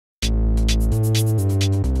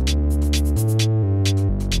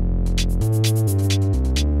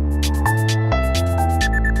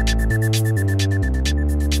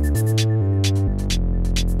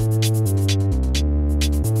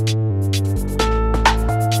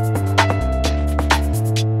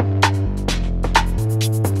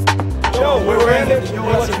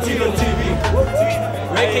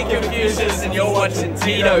Making Confusions, and you're watching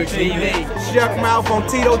Tito TV. Shuck Mouth on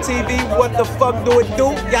Tito TV. What the fuck do it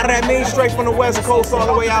do? Got that mean straight from the West Coast all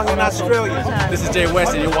the way out in Australia. This is Jay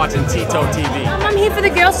West, and you're watching Tito TV. I'm here for the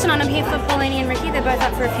girls tonight. I'm here for Paulini and Ricky. They're both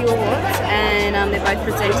up for a few awards, and they're both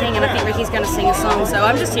presenting, and I think Ricky's going to sing a song, so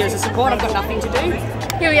I'm just here as a support. I've got nothing to do.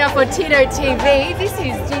 Here we are for Tito TV. This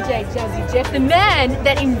is DJ Jazzy Jeff, the man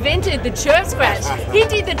that invented the chirp scratch. He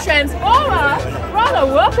did the transformer. Brother,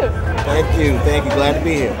 welcome. Thank you. Glad to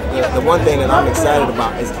be here. The one thing that I'm excited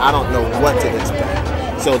about is I don't know what to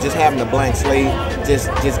expect. So just having a blank slate, just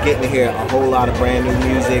getting to hear a whole lot of brand new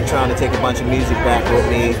music, trying to take a bunch of music back with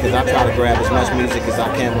me, because I try to grab as much music as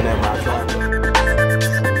I can whenever I try.